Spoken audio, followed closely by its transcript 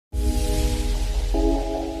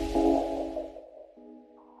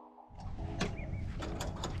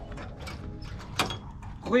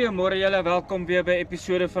Goeiemôre julle, welkom weer by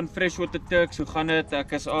episode van Freshwater Turks. Hoe gaan dit?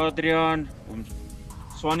 Ek is Adrian.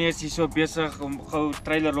 Swanie is hier so besig om gou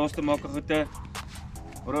trailer los te maak goede.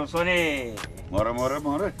 Waarom Swanie?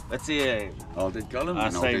 Môre. Wat sê jy? Altyd kalm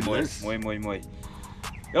en altyd mooi.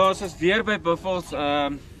 Ja, ons is weer by Buffels.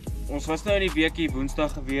 Ons was nou in die weekie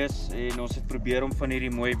Woensdag gewees en ons het probeer om van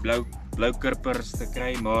hierdie mooi blou kurpers te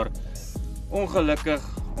kry, maar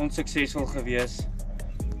ongelukkig onsuksesvol gewees.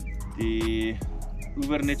 Die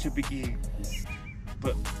oewer net so bietjie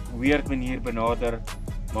weird manier benader,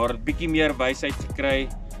 maar bietjie meer wysheid gekry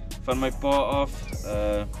van my pa af,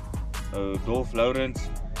 Dolf Lawrence.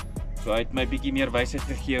 So hy het my bietjie meer wysheid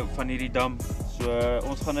gegee van hierdie dam. So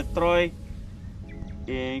ons gaan dit try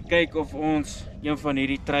en kyk of ons een van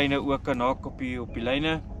hierdie treine ook kan haak op die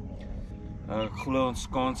lyne. Ek glo ons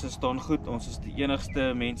kanse staan goed. Ons is die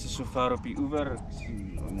enigste mense so ver op die oewer.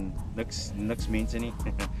 Ek sien niks mense nie.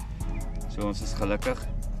 So ons is gelukkig.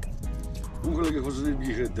 Ongelukkig was ons net 'n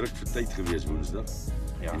bietjie gedruk vir tyd gewees Woensdag.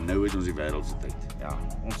 Ja. En nou het ons die wêreld se tyd. Ja,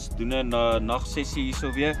 ons doen 'n nagsessie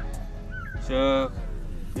hierso weer. So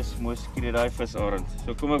dis mooi skiet daai visarend.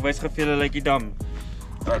 So kom ek wys gou vir julle lyk die dam.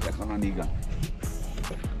 Right, ek gaan aan die kant.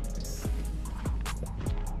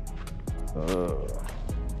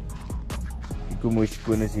 Kyk hoe mooi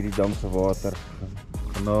skoon is hierdie dam se water.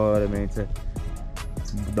 Genade mense.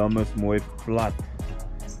 Die dam is mooi plat.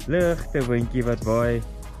 Ligte windjie wat waai.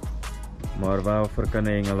 Maar waarvoor kan 'n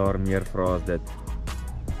hengelaar meer vra as dit?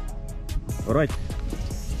 Alright.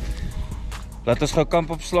 Laat ons gou kamp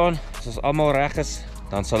opslaan. As ons almal reg is,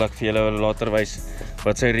 dan sal ek vir julle later wys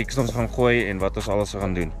wat sy rieks ons gaan gooi en wat ons alles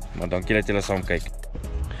gaan doen. Maar dankie dat julle saam kyk.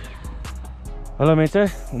 Hallo mense,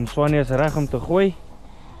 Swanie is reg om te gooi.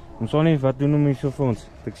 Swanie, wat doen hom hier so vir ons?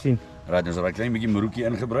 Ek sien. Right, ons het 'n klein bietjie maroekie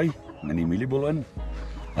ingebrei in die mieliebol in.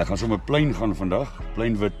 Ek gaan sommer plain gaan vandag,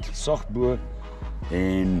 plain wit sag bo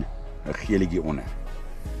en 'n geelietjie onder.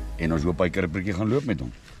 En ons hoop hy kurpertjie gaan loop met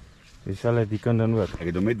hom. Jy sal dit die kan dan ook. Ek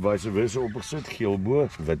het hom met vice versa opgesit, geel bo,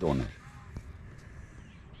 wit onder.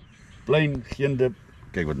 Plain, geen dip.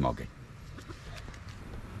 Kyk wat maak hy.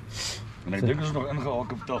 En ek dink ons is nog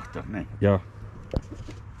ingehaak op 80, né? Nee. Ja.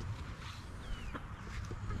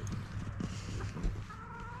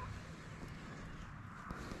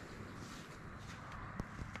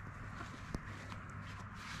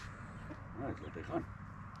 Laat hy gaan.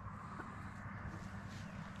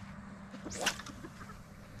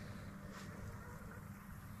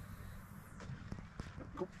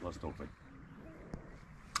 Kom, laat stop hy.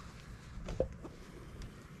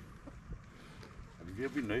 Ek het weer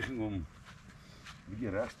op die neiging om bietjie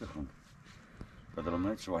regs te gaan. Dat hulle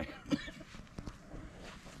net swaai.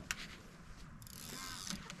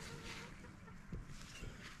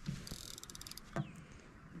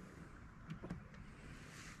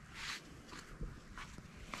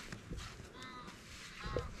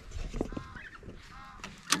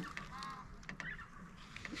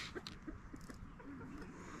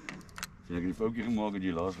 Ek het die foutjie gemaak het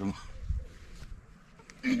jy laas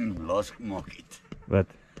gemaak het. Wat?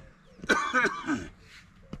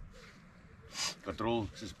 Patrol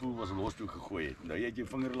se spoel was los toe gegooi het. Nou jy het jou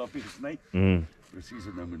vingerlappie gesny. Presies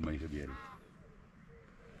wat nou met my gebeur het.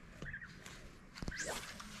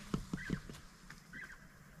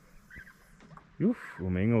 Joef,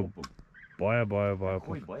 hom hang op baie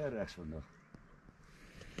Gooi baie regs vandag.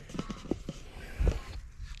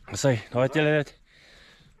 Sê, nou het julle dit.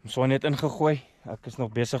 Swanie het ingegooi. Ek is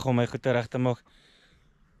nog besig om my goed reg te maak.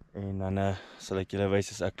 En dan sal ek julle wys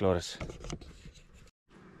as ek klaar is.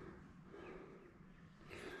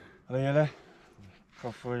 Hallo julle. Ek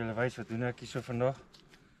gaan vir julle wys wat doen ek hier so vandag.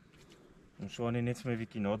 Swanie net vir my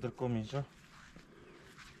bietjie nader kom hier so.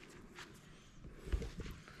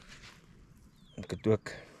 Ek het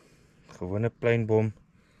ook gewone pleinbom.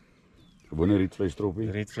 Gewone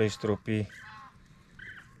rietvleisstroppie. Rietvleisstroppie.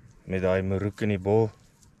 Met daai maroek in die bol.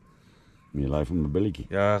 Met die laai van my billetjie.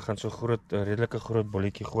 Ja, ek gaan so redelike groot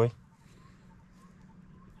bolletjie gooi.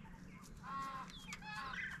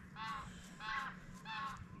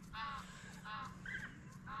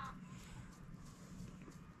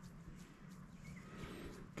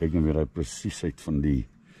 Kyk nou weer die presiesheid van die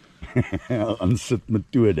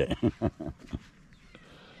aansitmetode.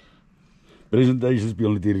 Presentation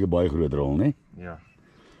speel natuurlik 'n baie groot rol, né? Ja.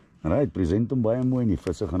 Right, present hom baie mooi en die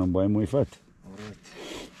visse gaan hom baie mooi vat. Alright.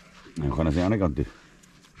 Nou gaan ons aan die ander kant toe.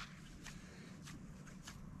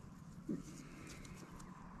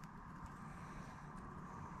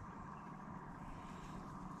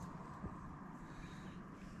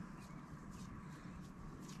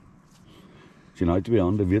 Sien, hy 2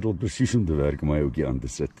 hande weet al presies om te werk om my ouetjie aan te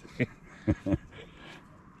sit.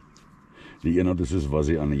 Die een het soos was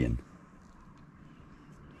die ander een.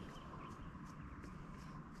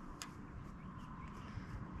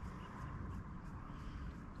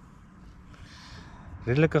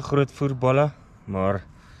 Redelike groot voerballe, maar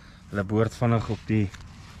hulle behoort vinnig op die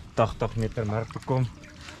 80 meter merk te kom.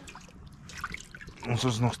 Ons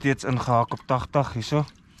is nog steeds ingehaak op 80 hierso.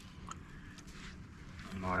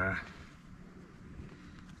 Maar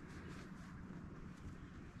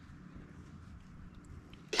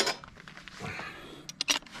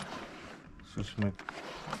soos my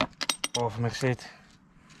pa vir my gesê het,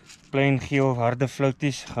 plain geel harde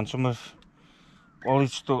flouties gaan sommer al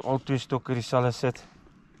twee stokke dieselfde sit.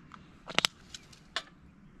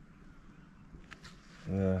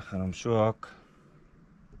 Ja, gaan hom so hak.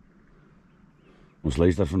 Ons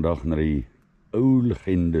luister vandag na die ou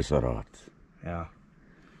legende se raad. Ja.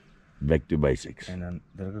 Back to basics. En dan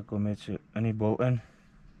druk ek hom net so in die bol in.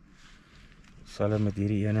 Sal met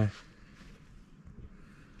hierdie ene.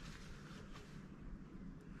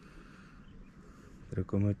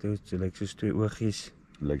 Druk hom uit, so lyk soos twee oogies.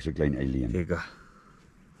 Lyk so klein alien. Kijk.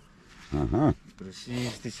 Aha.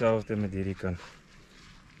 Presies dieselfde met hierdie kant.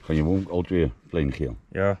 Gaan jy hom al twee plain geel?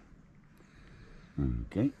 Ja.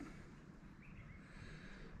 Okay.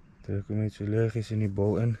 Druk hom net so liggies in die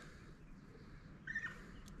bol in.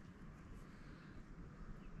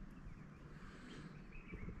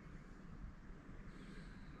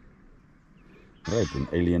 Right, en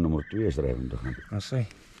alien nommer 2 is reg om te gaan. As hy.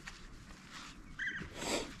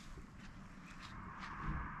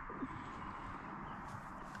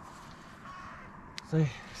 Sy,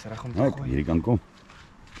 is reg om te Right, gooi. hierdie kan kom.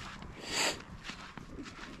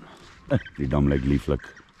 Die dam lyk lieflik.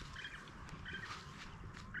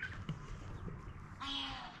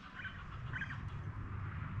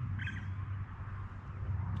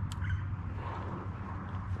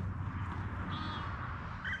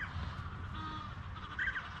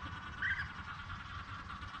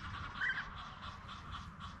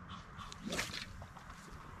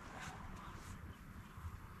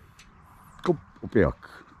 Kom op die hak,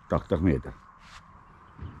 80 meter.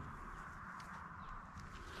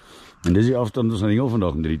 En dis die afstand ons aan heel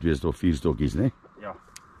vandag met 4 stokkies, né? Ja.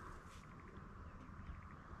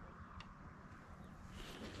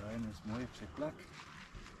 Ryan is mooi op sy plek.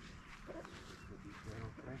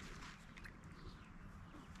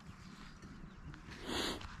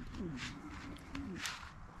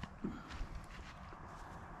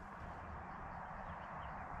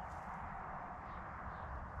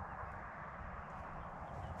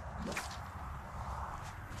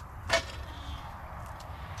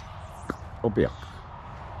 Op die hak.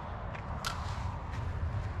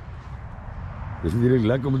 Dis natuurlijk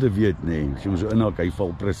lekker om te weet, nee. As jy hom so inhak, hy val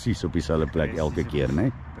presies op dieselfde plek elke keer, nee.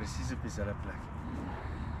 Presies op dieselfde plek.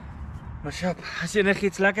 Maar Sjap, as jy net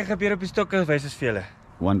iets lekker gebeur op die stokke, wys ons vir julle.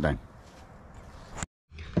 One time.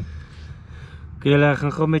 Oké, julle, ek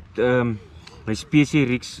gaan gou met my spesie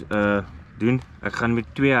rieks doen. Ek gaan met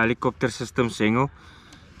 2 helikopter systems hengel.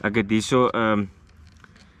 Ek het hierso 'n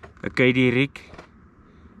KD riek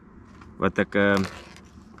wat ek 'n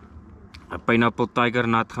pineapple tiger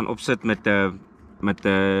nut gaan opsit met 'n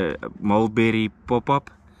mulberry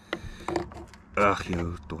pop-up. Ag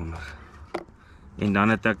jou donder. En dan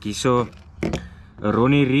het ek hierso 'n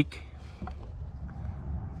Ronnie riek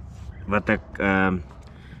wat ek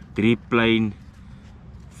 3 plain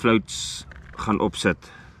floats gaan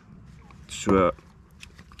opsit. So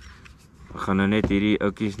ek gaan nou net hierdie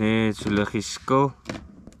ouetjies net so liggies skil.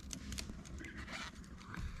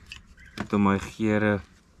 Om my geure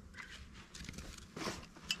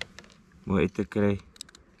mooi uit te kry.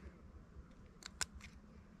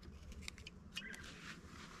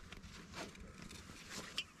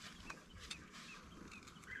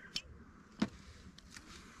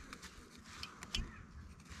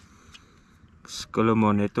 Skil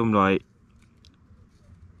hom net om daai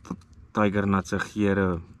tiger nut se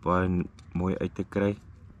geure baie mooi uit te kry.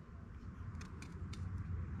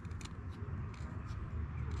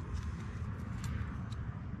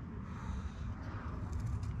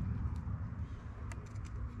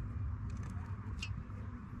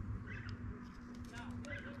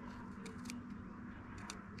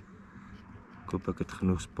 Ek hoop ek het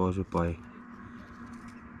genoeg spasie op hy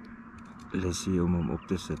lesie om hom op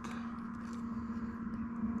te sit.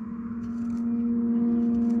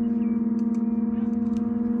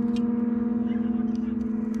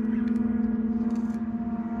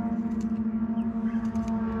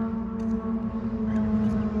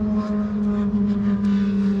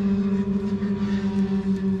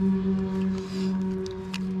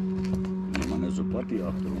 Die man is op pad hier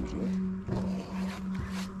agter ons, hoor.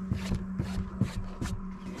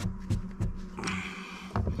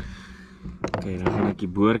 die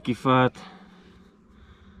boortjie vat.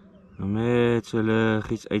 Dan met so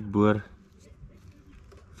liggies uitboor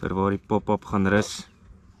vir waar die pop-up gaan rus.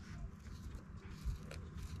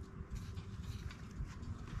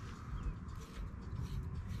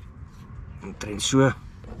 Omtrent so.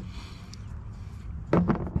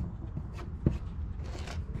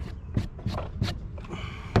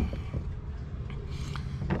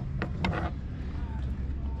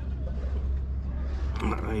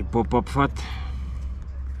 Die pop-up vat.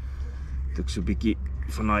 Het ek so 'n bietjie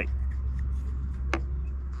van daai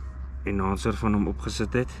enhancer van hom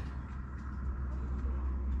opgesit het.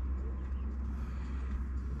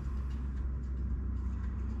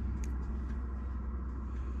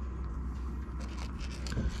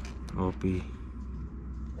 Hoppie.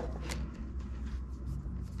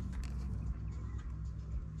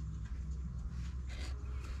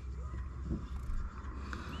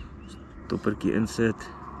 Stoppertjie insit.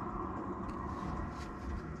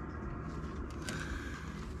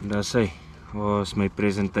 En daar sê, was my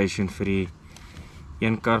presentation vir die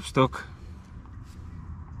een karpstok.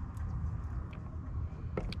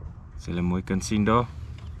 As julle mooi kan sien daar.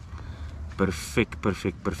 Perfek.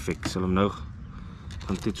 Sal hom nou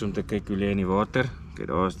gaan toets om te kyk hoe lê in die water. Kijk,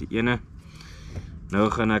 daar is die ene. Nou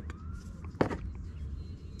gaan ek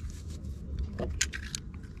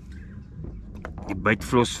die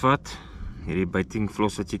bytvlos vat. Hierdie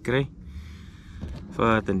bytingvlos wat jy kry.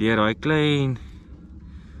 Vat en deur daai klein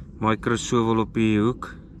microsowel op die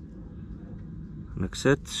hoek. En ek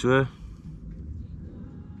sit so.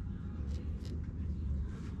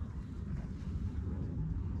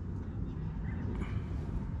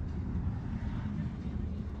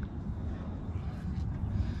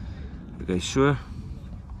 Okay, so.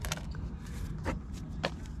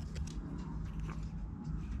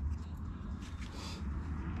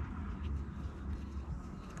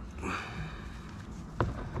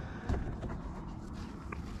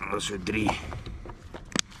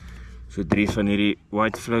 So drie van hierdie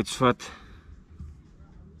white floats vat.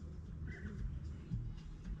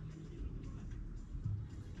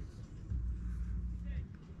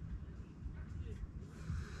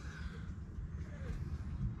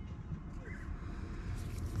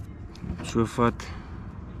 So vat.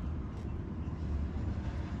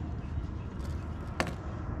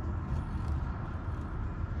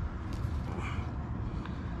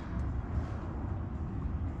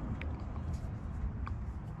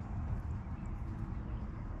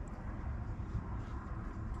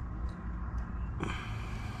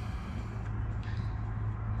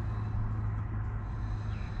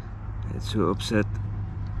 Dit so opset.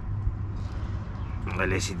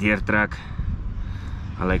 Wel as jy deurtrek.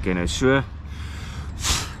 Dan lyk hy nou so.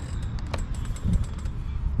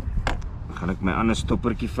 Dan gaan ek my ander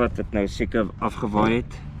stoppertjie vat wat nou seker afgewaai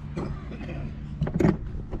het.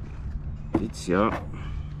 Iets ja.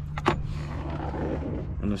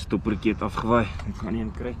 En 'n stoppertjie het afgewaai. Ek gaan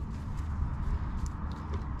een kry.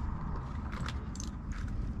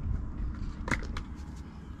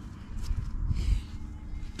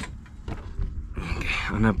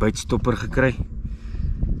 Een bytstopper gekry.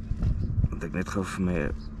 Want ek net gou vir my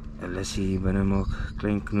 'n lissie hier binne maak,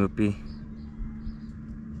 klein knoopie.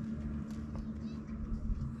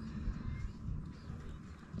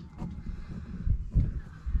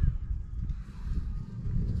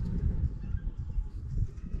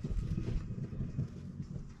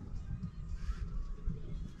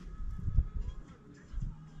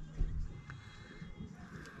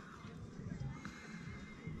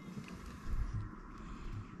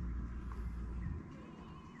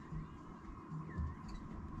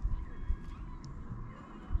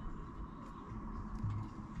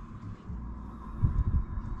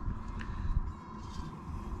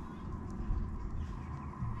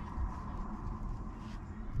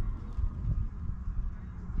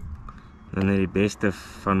 Dan nie die beste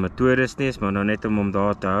van metodes nie, maar nou net om hom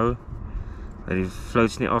daar te hou, dat die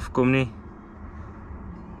floats nie afkom nie.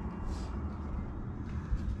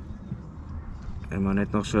 En maar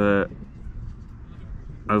net nog so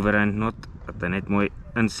overhand knot, dat hy net mooi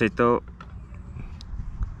insettel.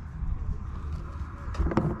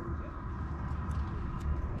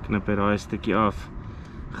 Knip hy daai stukkie af.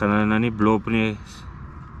 Gaan hy nou nie blop nie,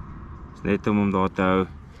 is net om hom daar te hou,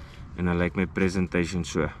 en dan lyk my presentation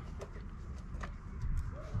so.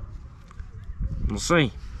 Ons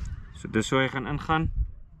sê, so dis hoe hy gaan ingaan,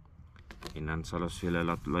 en dan sal ons julle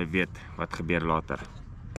laat weet wat gebeur later.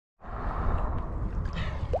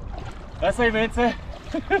 Dis hy mense,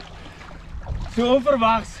 so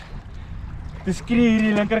onverwags, dis skree hier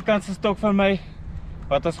die linkerkant se stok van my,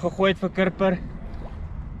 wat ons gegooi het vir kurper.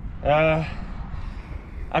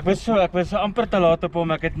 Ek was so amper te laat op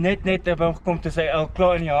hom. Ek het net by hom gekom toe hy al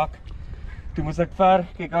klaar in die hak. Toe moes ek ver,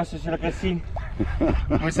 kyk as soos julle kan sien.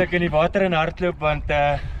 Moes ek in die water in hardloop want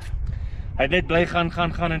hy het net bly gaan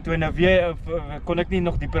en toe nou weer kon ek nie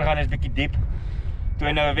nog dieper gaan, is bietjie diep.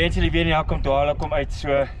 Toe nou eventually weer in die hak kom toe haal ek hom uit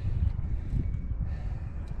so.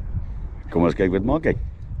 Kom ons kyk wat maak hy.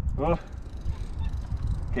 O.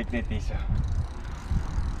 Kyk net hierso.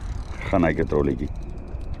 Gaan hy 'n trolletjie.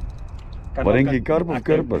 Wat denk jy, karp of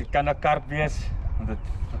kurper? Kan 'n karp wees, want dit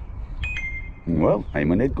Wel, hy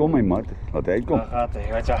moet net kom, my maat. Laat hy uitkom. daar gaat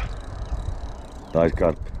hy, weet jy. Daar is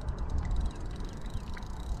karp.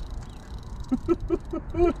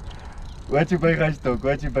 Wat jy by gaan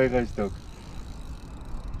stok.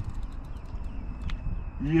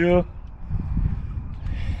 Jo.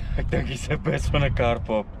 Ek dink hy's 'n bes van 'n karp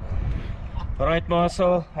op. Right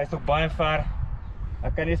Marcel, hy's nog baie ver.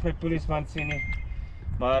 Ek kan nie eens my polisman sien nie.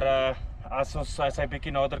 Maar as hy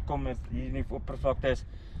bietjie nader kom hier in die oppervlakte is,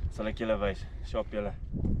 sal ek julle wys. Shop julle.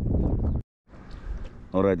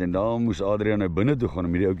 Alright, en daar moes Adrian nou binne toe gaan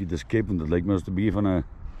om hierdie ouetjie te skep, want dit lyk my ons 'n bietjie van 'n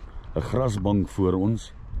grasbank voor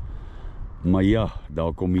ons. Maar ja,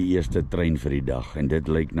 daar kom die eerste trein vir die dag en dit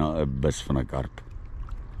lyk na 'n bus van 'n karp.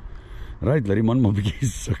 Right, laat die man maar 'n bietjie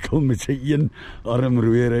sukkel met sy een arm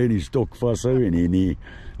roeiery en die stok vashou en die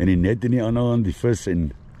net in die ander hand die vis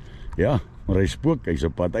en ja, maar hy spook, hy's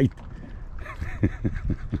op pad uit.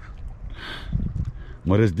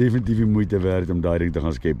 Maar dit is definitief die moeite werd om daai ding te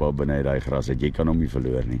gaan skep al binne daai gras. Jy kan hom nie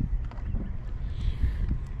verloor nie.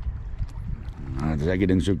 As ek die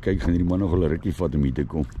ding so kyk, gaan hierdie man nog 'n rukkie vat om hier te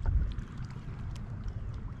kom.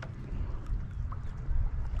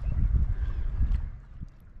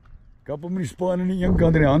 Kap hom in die span aan die een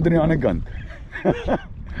kant en die hand aan die ander kant.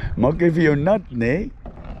 Maak hy vir jou nat, nee?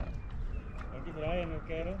 Dankie vir daai en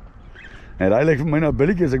kerel. En daai lyk vir my na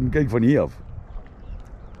billetjie as ek kyk van hier af.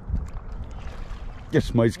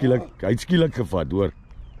 Yes, my skielik, hy het skielik gevat, hoor.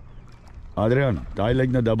 Adrian, daai lyk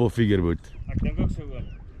na double figure boot. Ek dink ook so hoor.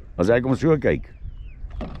 As ek hom so kyk.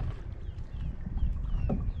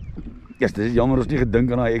 Yes, dit is jammer ons nie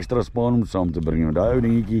gedink aan daai ekstra span om saam te bring, want daai ou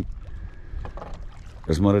dingetjie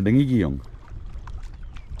is maar 'n dingetjie, jong.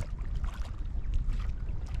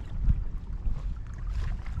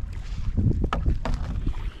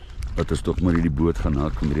 Wat is tog maar hierdie boot gaan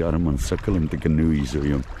hak, met die arme man sukkel om te kanoe hier so,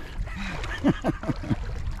 jong.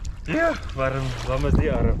 Ja, waarom is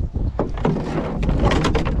die arm?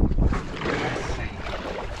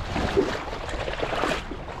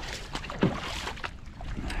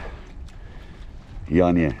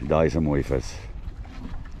 Ja nee, daai is 'n mooi vis.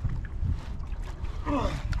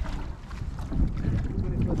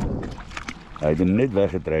 Hy het hom net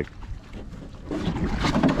weggetrek.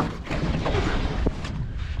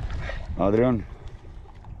 Adrian,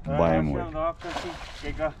 baie mooi.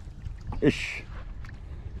 Kyk, Ish.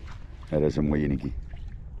 Dit is 'n mooi enetjie.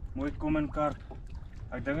 mooi kom in karp.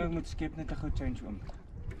 Ek dink ek moet skep net 'n gou change om.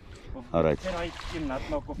 Alright. Net daai een nat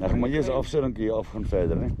maak of. Nou maar jy is afsit dan kan jy af gaan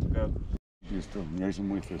verder, né? Ja. Dis toe, jy's 'n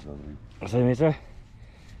mooi vis, Adrian. As jy mense,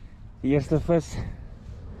 die eerste vis.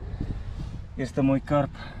 Eerste mooi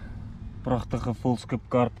karp. Pragtige volskip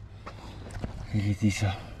karp. Hier is hierso.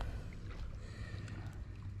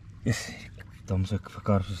 Yes, damse vir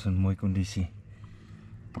karp is in mooi kondisie.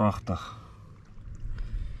 Pragtig.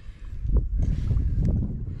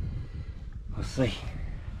 Wat sê?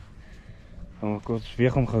 Kom ons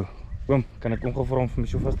weeg hom gou. Oom, kan ek hom gou vir hom vir my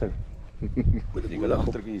so vashou? Ek wil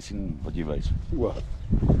agter kan jy sien wat jy wys. O.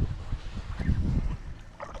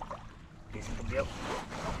 Dis probeer.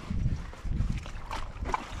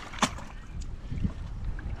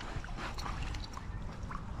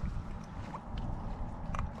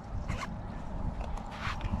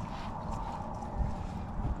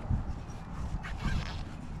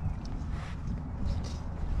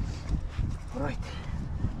 Right.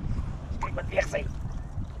 Kyk wat weeg sy.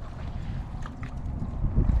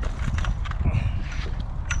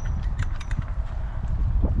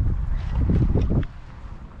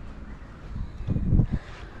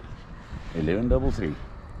 Double 3.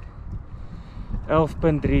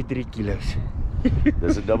 11.33 kilos.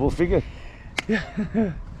 Dis 'n double figure.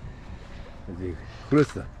 Dis die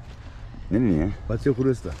grootste. Nee. Wat is jou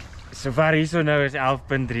grootste? Sover hierso nou is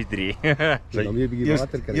 11.33. Dan moet jy 'n bietjie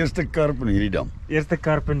water kry. Eerste karp in hierdie dam. Eerste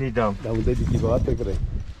karp in die dam. Dan moet jy 'n bietjie water kry.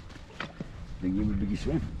 Dink jy moet 'n bietjie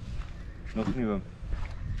swem? Nog nie oom.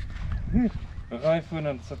 Hier, raai foon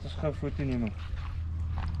en sit ons gou foto neem.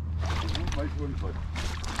 My foon vat.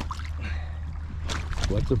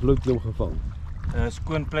 Wat se vloot jy omgevang?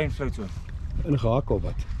 Skoon plein vloot so. Ingehak of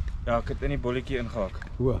wat? Ja, ek het in die bolletjie ingehak.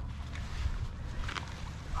 O.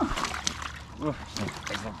 Oeh, dit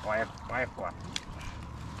is wel baie kwaad.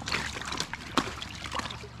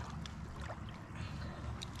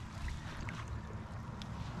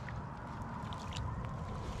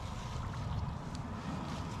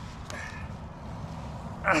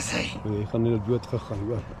 Asai. Jy gaan nie dood gegaan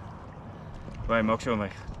hoor. Baie maak so my.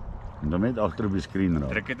 En dan net agter op die skerm raak.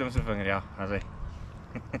 Druk dit om sy vinger, ja, asai.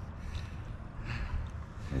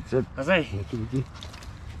 That's it. Asai. Net 'n bietjie.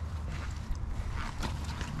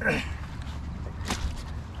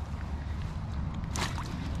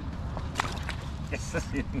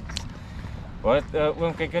 Wat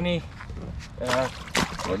oom kyk aan nie.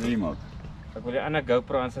 Wat wil jy maak? Ek wil die ander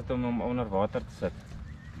GoPro aansit om hom onder water te sit.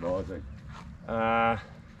 Waar is hy?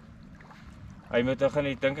 Hy moet nog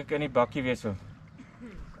in dink ek in die bakkie wees oom.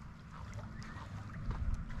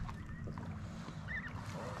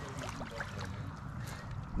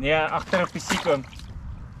 Nee, agter op die siek oom.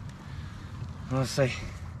 Waar is hy?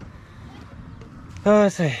 Daar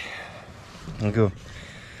is hy. Goed.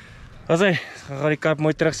 Daar is hy. Gaan die kap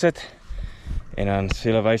mooi terugsit. En dan sê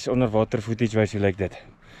hulle wys onderwater footage wys hoe lyk dit.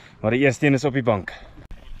 Maar die eerste een is op die bank.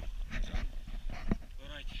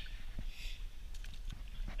 Alright.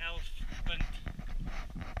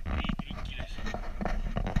 11.33 kilos.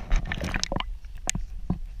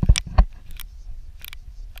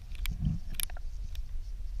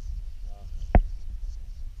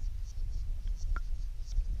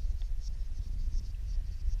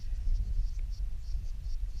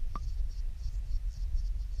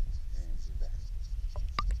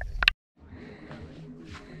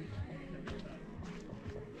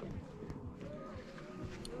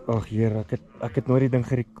 Ag heer, ek het nooit die ding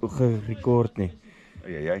gerekord nie.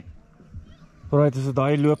 Jy. Alright, as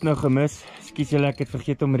daai loop nou gemis. Ekskuus julle, ek het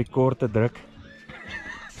vergeet om rekord te druk.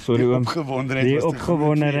 Sorry oom. Die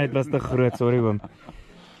opgewondenheid was te groot, sorry oom.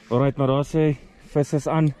 Alright, maar daar sê vis is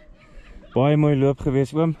aan. Baie mooi loop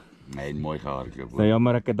gewees oom. Nee, mooi gehardloop. Nou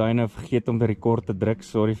jammer ek het daai nou vergeet om die rekord te druk.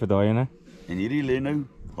 Sorry vir daai ene. En hierdie lê nou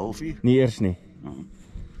halfuur? Nie eers nie.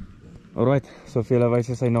 Alright, soveel wys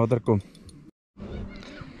as hy nader kom.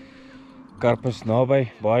 Karp is naby,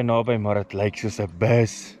 baie naby, maar dit lyk soos 'n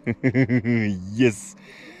bus. Yes.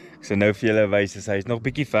 Ek sal nou vir julle wys, hy is nog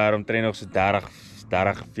bietjie ver, omtrent nog so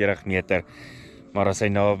 30-40 meter. Maar as hy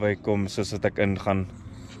naby kom, soos wat ek ingaan,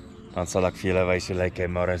 dan sal ek vir julle wys hoe lyk hy,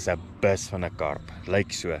 maar is 'n bus van 'n karp.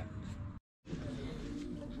 Lyk so.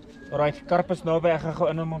 Alright, karp is naby, ek gaan gou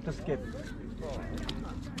in om te skep.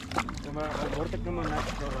 Kom maar, word ek nou maar net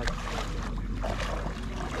so right.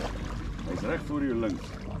 Hy's reg voor jou links.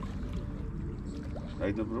 Hy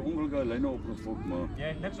het op 'n ongelukkige lyne opgefok, maar Jy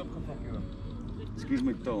het niks opgefok, joh. Ekskuus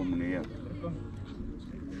my taal, meneer. Kom.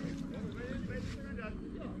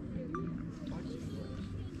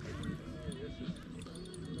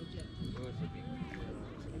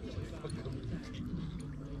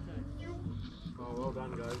 Oh, well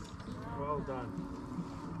done guys. Well done.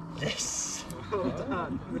 Yes. Well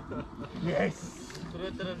done. Yes.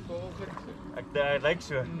 Groter en volger. Ek lyk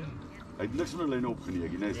so. Hy het niks van die lyne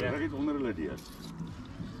opgeneek nie. Hy's Ja. reg onder hulle deur.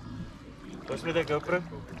 Wat met die GoPro?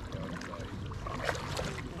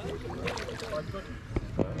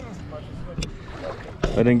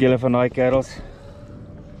 Wat dink julle van daai kerels?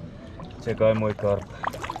 Check daai mooi karp.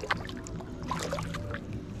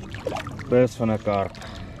 Bes van 'n karp.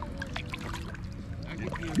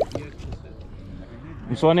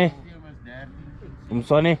 Om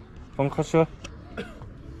Sonny, vang geso.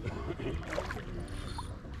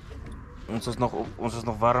 Ons is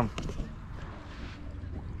nog warm.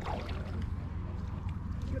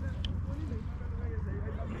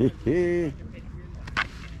 Hehe.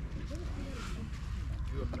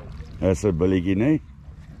 Dis 'n billetjie, nee.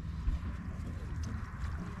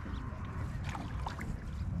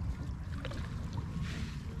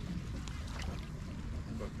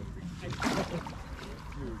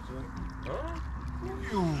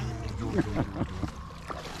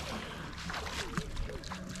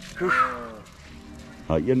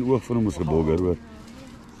 Een oog van hom is gebogger hoor.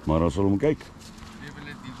 Maar ons sal hom kyk.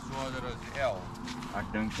 Definitief swaarder as 11. Ek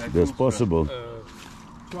dink hy Dis possible.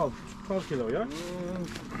 12 kilo, ja?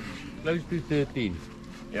 Close to 13.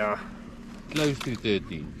 Ja. Close to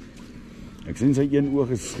 13. Ek sien sy een oog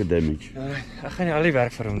is gedamage. Ek gaan nie al die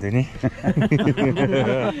werk vir hom doen nie.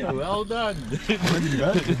 Well done.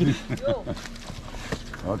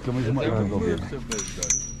 Ja, kom eens maar even op.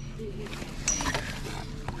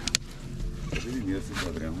 Dit is die eerste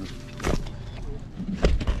quadram.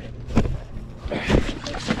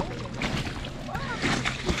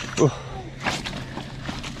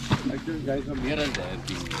 Ek dink hy gaan meer as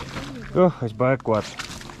 13. Hy's baie kwaad.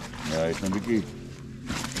 Ja, hy is nou 'n bietjie.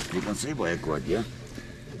 Jy kan sê baie kwaad, ja.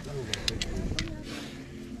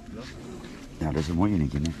 Ja, dis 'n mooi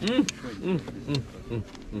enetjie, né?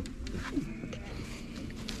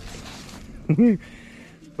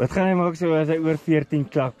 Wat gaan hy maak so as hy oor 14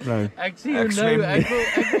 klap nou? Ek sê jou nou, ek wil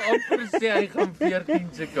amper sê hy gaan 14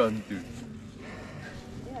 se kant toe.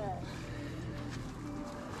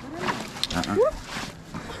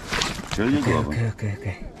 Chill jy gou.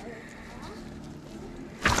 Okay.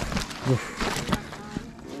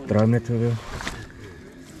 Draai net so wel.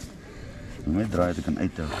 Moet my draai dit kan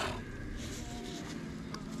uithou.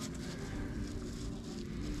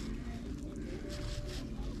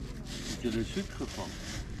 Het jy die soet gevang?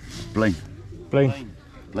 Plein. Plein.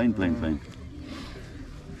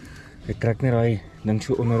 Ek trek net daai ding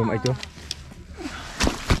so onder hom uit hoor.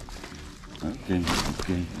 Okay.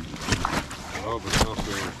 Ja, betraf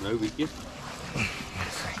nou bietjie.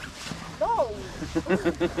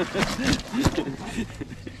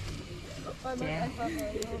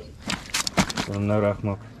 Sal hom nou reg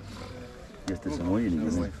maak. Yes, dis 'n mooi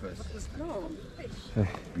enetjie. Mooi vis.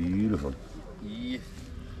 Beautiful.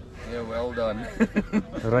 Yeah, well done.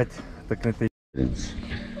 Right, ek net Prins.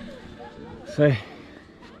 sy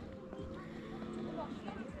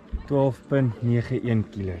 12.91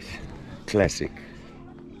 kilos. Classic.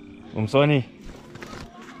 Om Sonny.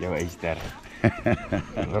 Jou eister.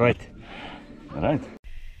 Right. Right.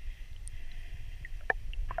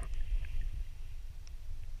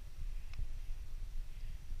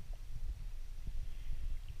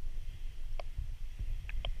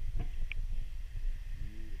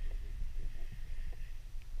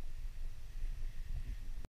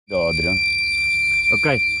 Daar, Adrian.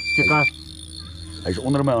 Okay, check af. Hy's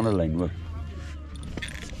onder my ander lyn, hoor.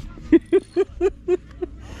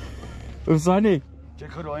 Om Sonny.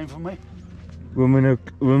 Check gou daai een vir my. Hoe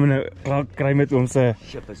moet nou kry met ons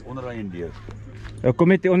Shit, hy's onder daai een deur. nou kom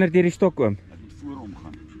net onder deur die stok oom. Ek moet voor hom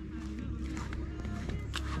gaan.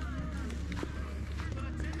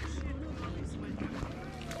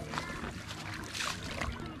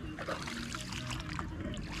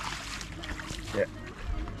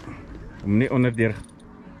 Om nie onder deur.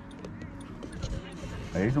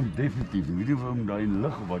 Hy is hom definitief. Ek weet nie of hom daai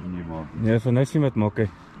lig of wat nie maak. Nee, van nou sien wat maak hy.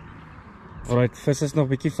 Alright, vis is nog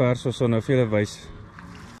bietjie vers, so nou vir julle wys.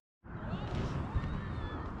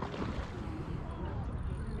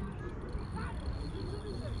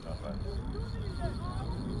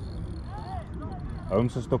 Hou hom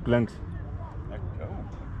so stok links. Ek hou.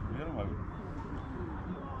 Weer hom hou.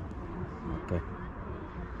 Okay.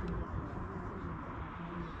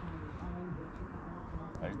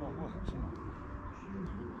 Hy is nog hoog, sien maar.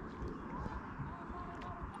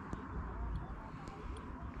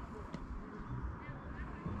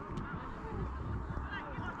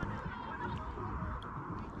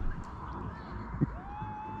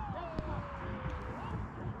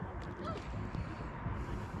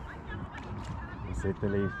 Ons het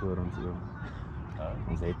hulle hier voor ons oom.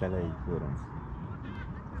 Ons het hulle hier voor ons.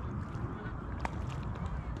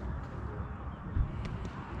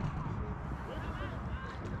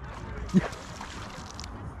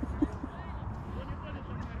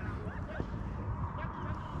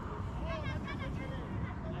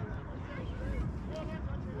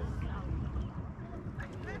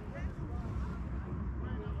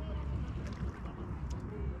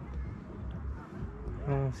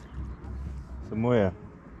 Dis mooi.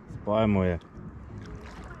 Dis baie mooi.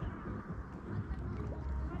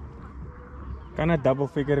 Kan 'n double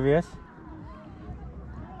figure wees?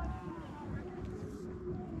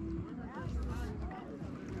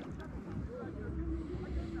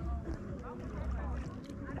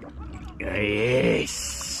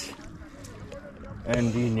 Yes.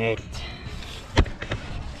 En die net.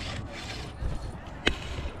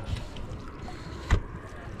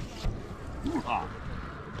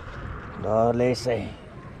 Daar lê sy.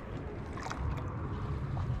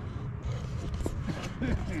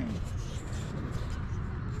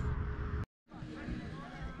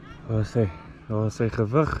 Waar is sy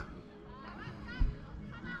gewig?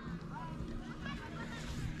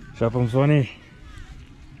 Skep hom Sonny.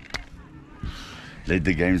 Let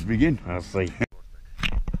the games begin. Daar is sy.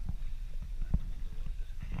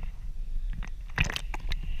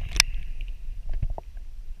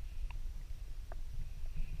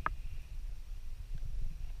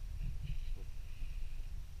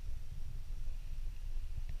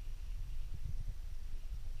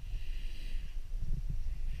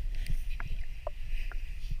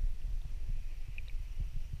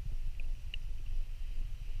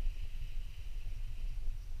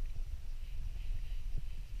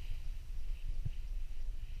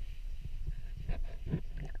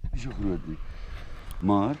 Nie so groot nie.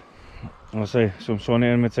 Maar Ons sê soms Sonny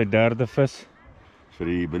in met sy derde vis. Vir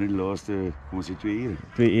die binne die laaste, kom ons sê 2 ure.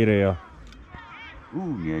 2 ure, ja.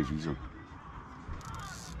 Nee, hy is hierso.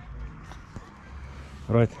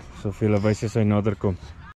 Right, soveel wys as hy nader kom.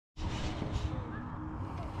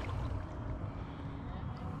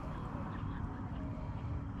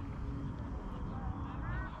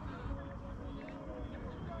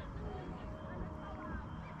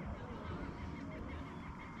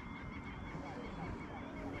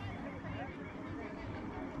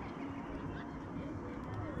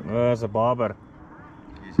 Dis 'n barber.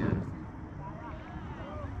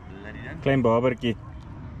 Klein barbertjie.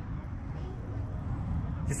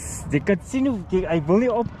 Jy kan sien hoe hy wil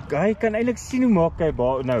nie op, hy kan eintlik sien hoe maak hy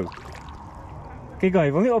nou. Kyk,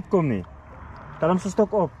 hy wil nie opkom nie. Tel hom sy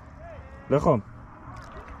stok op. Lig hom.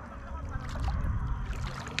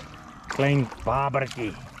 Klein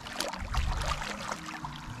barbertjie.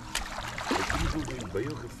 Ek het nie by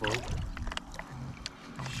jou geval.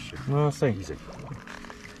 Nou sê.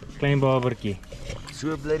 Klein barbertjie.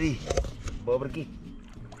 So bloody barbertjie.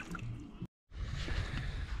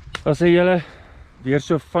 As hy julle weer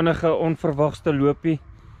so vinnige onverwagste loopie.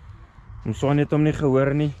 Ons Sonny het hom nie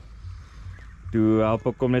gehoor nie. Toe help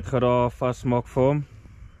ek hom net geraak vasmaak vir hom.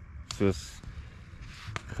 Soos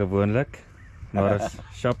gewoonlik. Maar is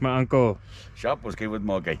sharp my ankel. Sharp, ons kyk wat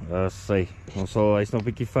maak hy. Dis sy. Hy's nog 'n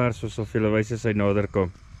bietjie vers soos of julle wys as hy nader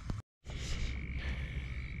kom.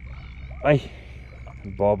 Ai.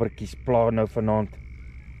 Die barbertjies pla nou vanaand.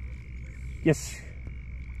 Yes.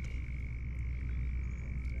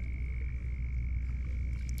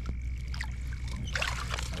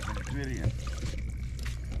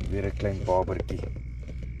 Weer 'n klein barbertjie.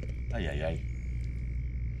 Ai.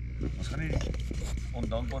 Ons gaan nie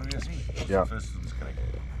ondankbaar wees nie. Ja. Vis ons kry.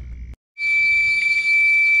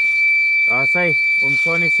 Daar sê, ons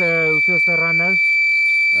Sonny se hoeveelste rand nou?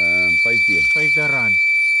 15. R5.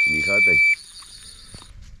 En hier gaat hy.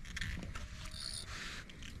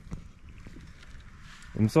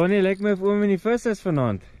 Ons Sonny lyk my of oom in die vis is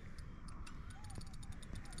vanaand.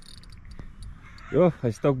 Jo, hy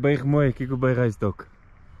stok buig mooi, kyk hoe buig hy stok.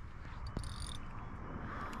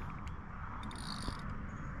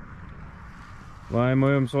 Baie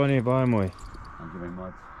mooi om Sonny, baie mooi. Dankie my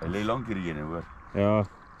maat. Hy lê lank hierdie ene, hoor. Ja.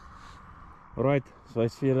 Alright, so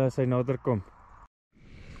wys vir julle as hy nader kom.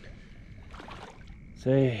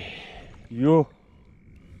 Sê, jo.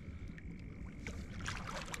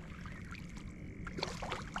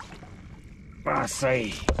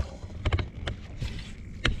 Passei.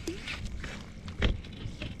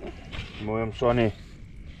 Mooi om Sonny.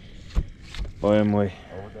 Baie mooi.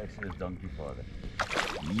 Wat ek sê is dankie vader.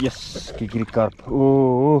 Yes, kyk hierdie karp.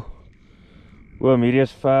 Oom, hierdie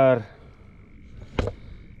is ver.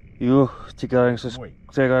 Jo, chickarings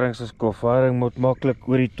is kofharing moet maklik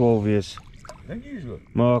oor die 12 wees. Dink jy so?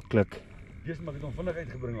 Maklik. Dis maar ek het hom vinnig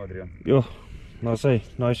uitgebring, Adrian. Jo, nou sê,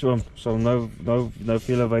 nice oom. Sal nou vir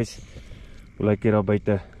julle wys hoe lyk hier daar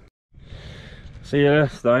buite. Sê julle,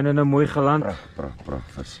 is daai nou mooi geland. Prag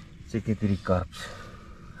vis. Seker hierdie karps.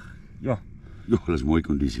 Ja, Jo, hulle is mooi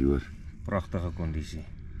kondisie, hoor. pragtige kondisie.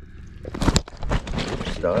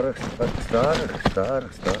 Stadig.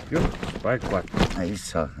 Jo, baie kwad.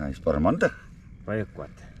 Hy's parmantig. Baie kwad.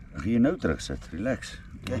 Ek gaan jou nou terug sit, relax.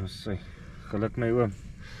 Okay. Nou sê, geluk my oom.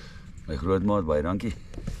 My grootmaat, baie dankie.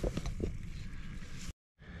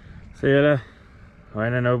 Sê julle, hy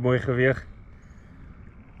het nou mooi geweeg.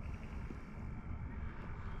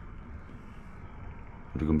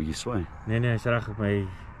 Moet ek 'n bietjie swaai? Nee, hy's reg op my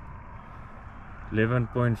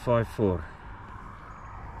 11.54.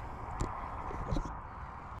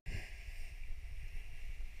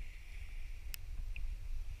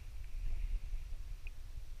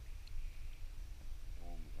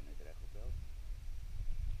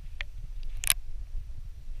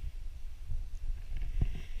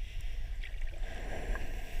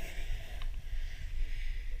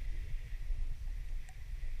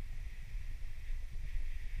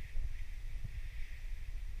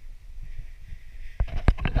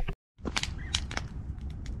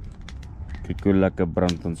 Kyk hoe lekker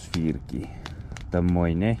brand ons vuurtjie. Te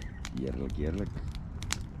mooi, né? Heerlik.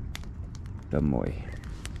 Te mooi.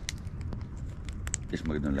 Dis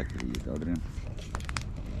maar nou lekker hier, Adrian.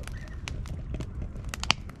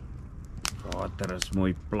 Water is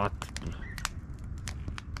mooi plat.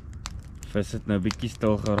 Vis het nou bietjie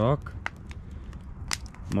stil geraak.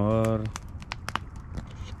 Maar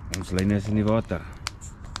ons lyn is in die water.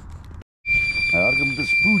 Hy moet 'n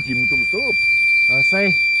spoed, jy moet hom stop. Wat sê?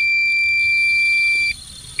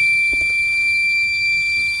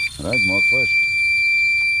 Right, maak vas.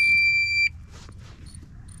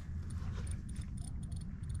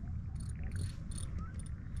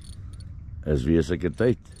 Is weer seker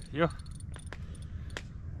tyd. Ja.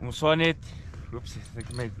 Om so net, oeps,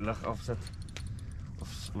 ek my lig afsit.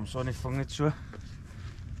 Of om so net vang net so.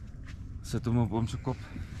 Sit hom op sy kop.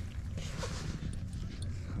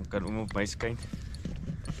 Dan kan hom op my skyn.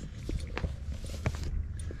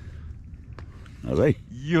 As hy,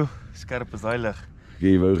 Jo, skerp is daai lig.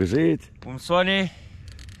 jy wou gesê het. Om Sonny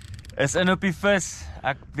is in op die vis.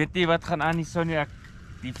 Ek weet nie wat gaan aan nie, Sonny.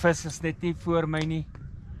 Die vis is net nie voor my nie.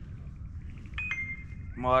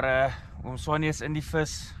 Maar om Sonny is in die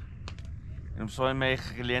vis. En om Sonny my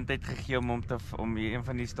geleentheid gegee om een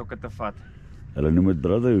van die stokke te vat. Hulle noem dit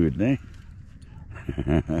brotherhood, né?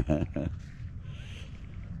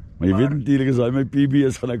 Maar jy weet natuurlik as hy my PB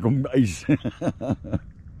is, gaan ek hom eis.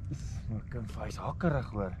 Maar kind, hy is hakkerig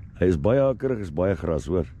hoor. Hy is baie hakkerig, is baie gras,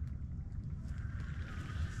 hoor.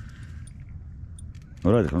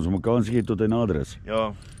 Alright, gaan ons hom 'n kans gee tot hy nader is.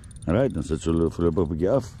 Ja. Alright, dan sit so voorlopig 'n bietjie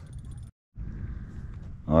af.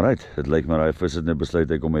 Alright, dit lyk maar hy vis het nou besluit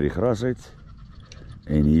hy kom uit die gras uit.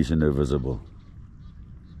 En hier is hy nou visible.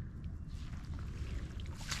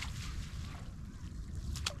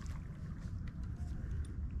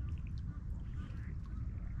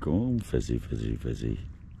 Kom, visie.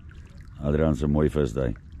 Adrian se mooi vis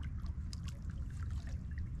daai.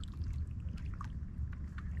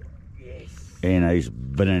 Yes. En hy is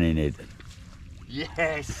binne in die net.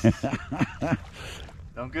 Yes.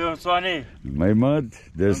 Dankie om Sonny. My maat,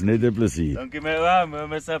 dis net 'n plesier. Dankie my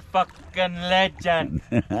oom is 'n fucking legend.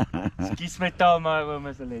 Skus my taal, maar oom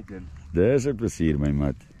is 'n legend. Dis 'n plesier, my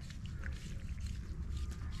maat.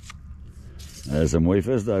 Dis 'n mooi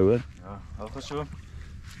vis daai, hoor. Ja, hou geso.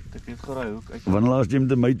 Ek het geraai hoek uit. Wanneer laas jy met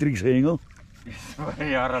die Matrix gehengel? Baie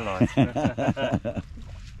jare laat.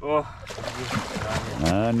 Oh.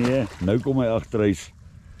 Ah nee, nou kom hy agterhuis.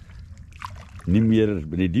 Nie meer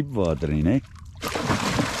by die diep water nie, né?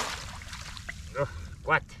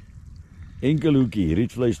 Wat? Enkel hoekie,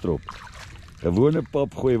 rietvleistrop. Gewone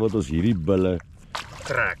papgooi wat ons hierdie bulle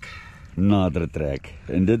Trek. nader trek.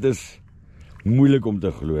 En dit is moeilik om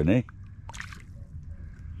te glo, né?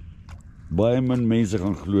 Baie min mense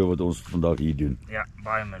gaan glo wat ons vandag hier doen. Ja,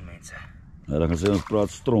 baie min mense. Hulle gaan sê ons praat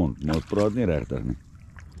stront, maar ons praat nie regtig nie.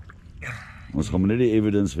 Ons gaan net die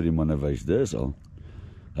evidence vir die manne wys, dis al.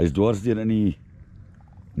 Hy's dwars deur in die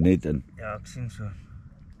net in. Ja, ek sien so.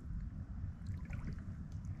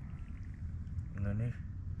 Nou nie.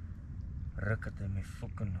 Ruk het hy my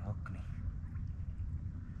fucking hak nie.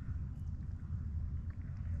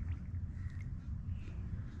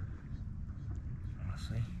 Maar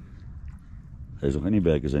sê. Hy is nog in die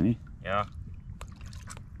bek, is hy nie? Ja.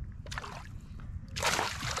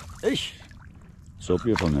 Eish! So op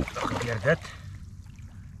jou vinger. Wat gebeur dit?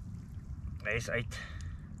 Hy is uit.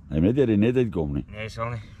 Hy moet hier net uitkom nie. Nee, hy sal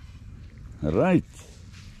nie. Right.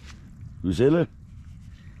 Hoe sê hulle?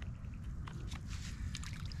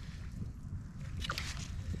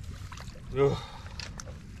 Jo.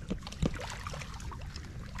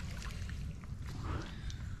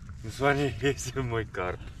 Dis wanneer jy so mooi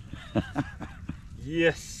karp.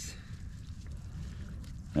 Yes.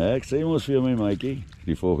 Ek sê mos vir jou, my maatjie,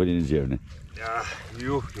 die volgende is jou, né? Ja,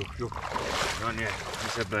 jo. Ja nee,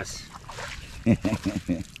 dis 'n bus.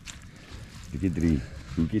 Bietjie 3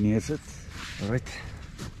 hoekie neersit. Alright.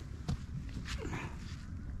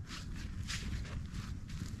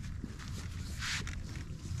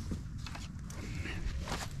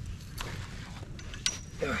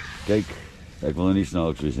 Kyk, ek wil nou nie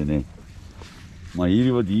snaaks wees nie. Maar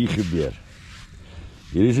hierdie wat hier gebeur.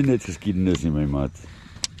 Hierdie is nie net geskiedenis nie, my maat.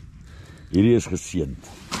 Hierdie is geseënd.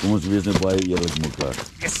 Kom ons wees nou baie eerlik met mekaar.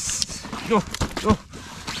 Yes.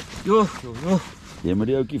 Jo. Jy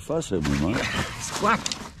moet die ouetjie vashou, my maat. Squat.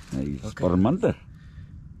 Hy is parmanter.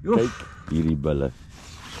 Jo. Kyk, hierdie bulle.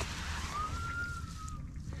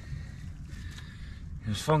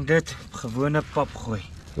 Ons vang dit op gewone pap gooi.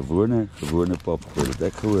 Gewone papgooi, het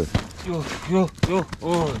ek gehoor. Jo.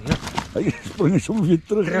 Oh, ja. Hy spring soms weer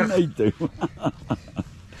terug en uit.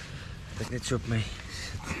 Dit net so op my.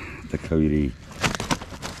 Ek gou hierdie.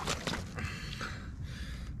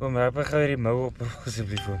 Kom maar, ek gou hierdie mou op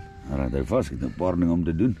asseblief hom. Raai hy vas, ek het 'n paar dinge om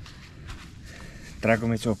te doen. Trek hom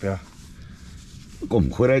net so op, ja. Kom,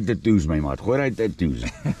 gooi uit die toes, my maat. Gooi uit die toes.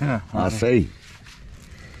 Sê.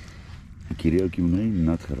 Ek hierdie ouetjie moet nie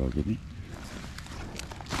nat geraak het nie.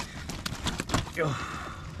 Jo.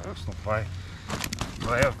 Dat is nog baie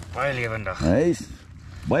lewendig. Hy is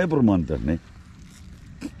baie parmanter, né?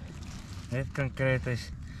 Net kan kry het hy's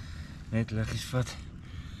net liggies vat.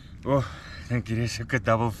 Oh, dink hier is ook 'n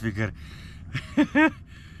double figure.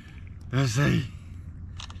 Dis hy.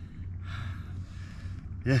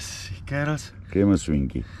 Yes, kerels. Gee my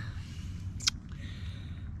swinkie.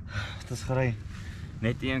 is gery.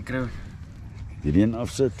 Net een krou. Die een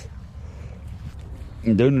afsit.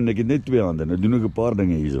 En doen ek het net 2 hande. Nou doen ek 'n paar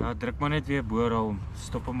dinge hierso. Ja, druk maar net weer bo daarom.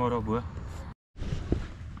 Stop hom maar daarbo.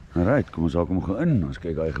 Alright, kom ons haak hom gou in. Ons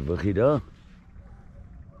kyk daai gewig hier daar.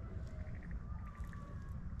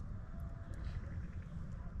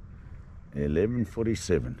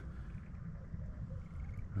 $11.47.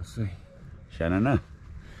 Wat sê? Shanana.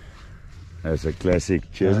 That's a classic.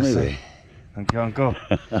 Cheers my way. Dankie Anko.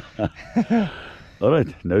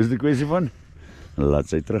 Alright, nou is die kwessie van laat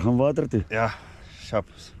sy terug aan water toe. Ja,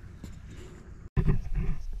 sharps.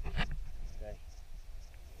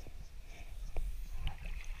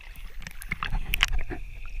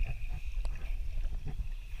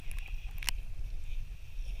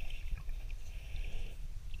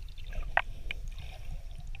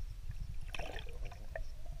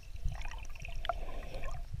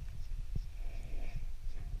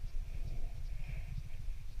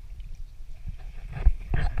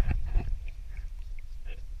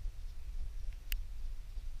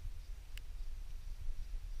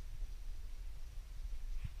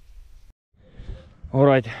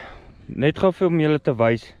 Alright, net gou vir om julle te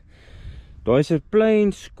wys. Daar is 'n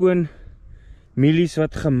plain skoon mielies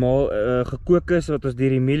wat gekook is, wat ons deur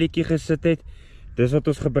die mielietjie gesit het. Dis wat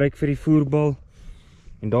ons gebruik vir die voerbal.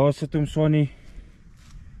 En daar sit hom Swanny.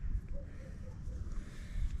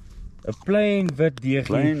 'n plain wit deegie.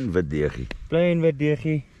 Klein wit deegie. Plain wit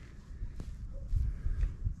deegie.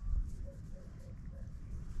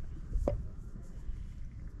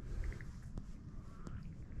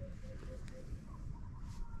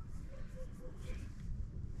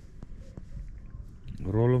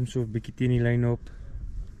 Rol hom so 'n bietjie teen die lyn op.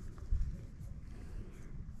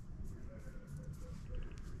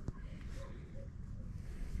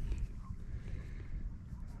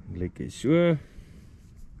 Lekker so.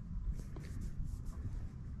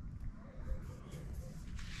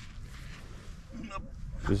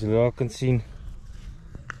 Soos julle daar kan sien.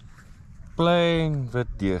 Plain wit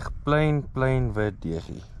deeg, plain wit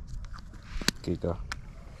deegie. Kyk daar.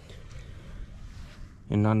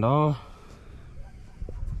 En dan daar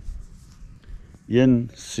Een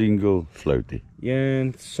single floatie.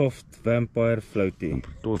 een soft vampire floatie.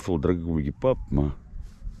 Tot vol druk ek 'n bietjie pap, maar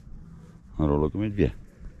dan rol ek hom net weer.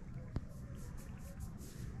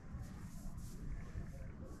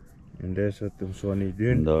 En dis wat ons so nie En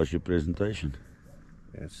doen. daar is jou presentation.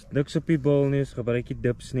 Dis niks op die bal nie, ons gebruik nie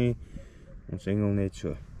dips nie. Ons hengel net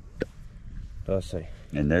so. Daar's hy.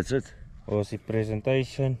 And that's it. Ons die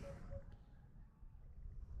presentation.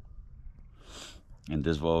 En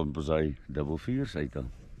dis waar ons hy double 4's uithaal.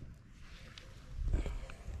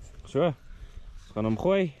 So. Ons gaan hom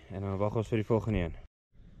gooi en dan wag ons vir die volgende een.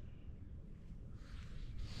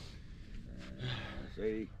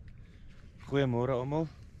 Goeiemôre almal.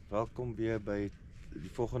 Welkom weer by die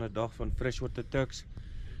volgende dag van Freshwater Turks.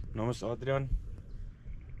 My naam is Adrian.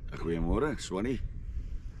 Goeiemôre, Swanny.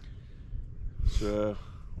 So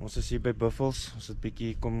ons is hier by Buffels. Ons het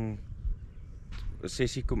bietjie kom 'n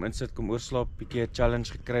sessie kom insit, kom oorslaap, bietjie 'n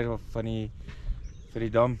challenge gekry van die vir die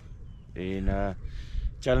dam. En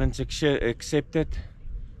challenge accepted.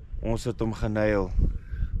 Ons het hom genail.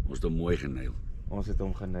 Ons het hom mooi genail. Ons het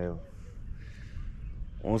hom genail.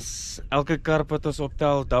 Ons elke karp wat ons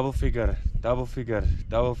optel, double figure.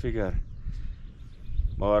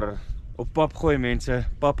 Maar op pap gooi mense,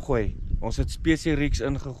 pap gooi. Ons het spesierieks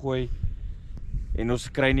ingegooi en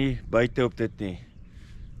ons kry nie buite op dit nie.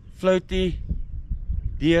 Floatie,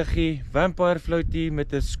 deegie, vampire floatie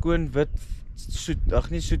met 'n skoon wit soet,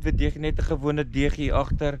 ag nie soet wit deegie, net 'n gewone deegie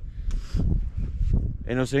agter.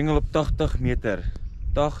 En ons hengel op 80 meter.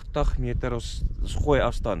 80 meter ons gooi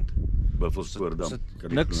afstand. Buffelspoort dam.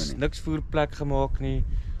 Niks voerplek gemaak nie.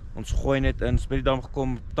 Ons gooi net in, ons by die dam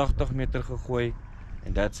gekom, 80 meter gegooi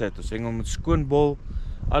en that's it. Ons hengel met skoon bol,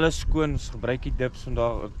 alles skoon, ons gebruik die dips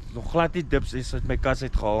vandag. Nog glad nie dips is uit my kas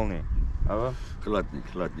uit gehaal nie. Ouwe? Glad nie.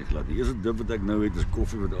 Die eerste dip wat ek nou het is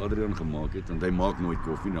koffie wat Adrian gemaak het, want hy maak nooit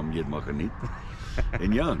koffie, dan moet jy dit maar geniet.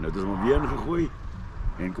 En ja, nou het ons maar weer ingegooi.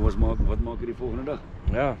 En kom ons maak, wat maak jy die volgende dag?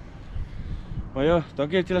 Ja. Maar ja,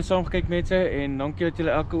 dankie dat julle saam gekyk mense en dankie dat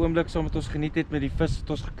julle elke oomblik saam met ons geniet het met die vis wat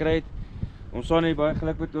ons gekry het. Ons staan hier baie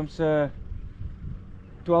geluk met ons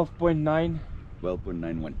 12.9 12.91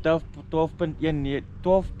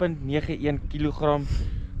 kg.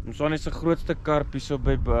 Ons staan is 'n grootste karp hier so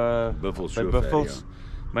by Buffels.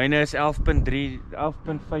 Myne is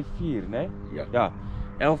 11.54, né? Ja.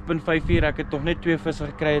 11.54. Ek het nog net 2 visse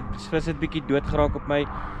gekry. Die vis het bietjie dood geraak op my.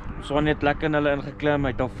 Ons het net lekker in hulle ingeklim.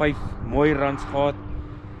 Hy het al 5 mooi rands gehad.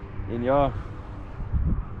 En ja,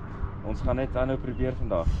 ons gaan net aanhou probeer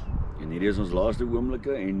vandag. En hierdie is ons laaste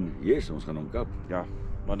oomblikke en yes, ons gaan hom kap. Ja,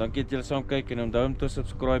 maar dankie dat julle saam kyk en onthou om te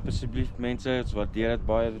subscribe asseblief mense, ons waardeer dit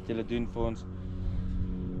baie wat julle doen vir ons.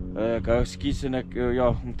 Ek hou ekskuus en ek ja,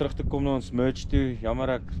 om terug te kom na ons merch toe. Jammer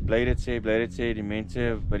ek bly dit sê die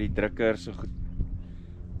mense by die drukker so goed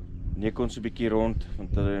neek ons so 'n bietjie rond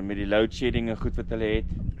want met die load shedding en goed wat hulle het.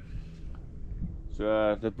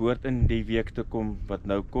 So dit behoort in die week te kom wat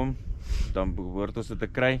nou kom, dan behoort ons dit te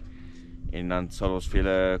kry en dan sal ons vir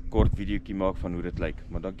julle 'n kort videoetjie maak van hoe dit lyk.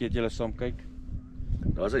 Maar dankie dat julle saam kyk.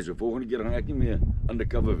 Daar's hy, so volgende keer gaan ek nie meer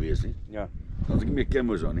undercover wees nie. Ja, Dan het ek nie meer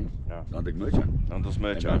camos aan nie. ja. Dan het ek merch aan. Dan ons En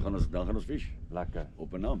merch dan aan. gaan ons fish Lekker.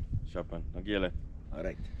 op 'n naam. Chapin. Dankie julle.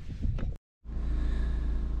 Alright.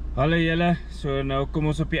 Hallo julle, so nou kom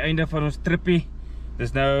ons op die einde van ons trippie.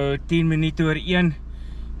 Dis nou 10 minute oor 1.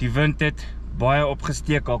 Die wind het baie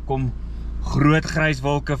opgesteek, al kom groot grys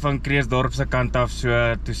wolke van Kreersdorp se kant af, so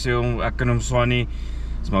toe sê hom, ek kan hom Swanie,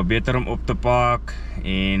 is maar beter om op te pak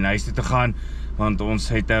en huis toe te gaan, want ons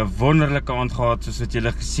het 'n wonderlike aand gehad, soos wat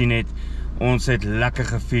julle gesien het. Ons het lekker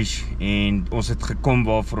gefish en ons het gekom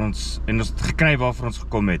waarvoor ons, en ons het gekry waarvoor ons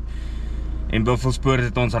gekom het. En Buffelspoort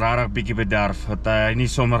het ons rarig bietjie bederf, wat hy nie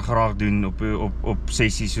sommer graag doen op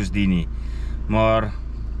sessies soos die nie. Maar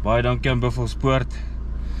baie dankie aan Buffelspoort.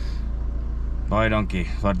 Baie dankie,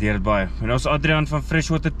 waardeer dit baie. En ons Adrian van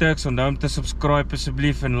Freshwater Turks, onthou om te subscribe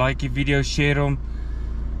asseblief en like die video, share hom.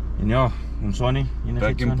 En ja, ons Swanie,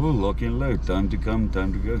 Back and pull, lock and load, time to come,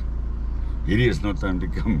 time to go. Hierdie is not time to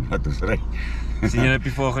come, laat ons ry. Sien julle op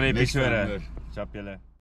die volgende Next time episode. weer. Chap julle.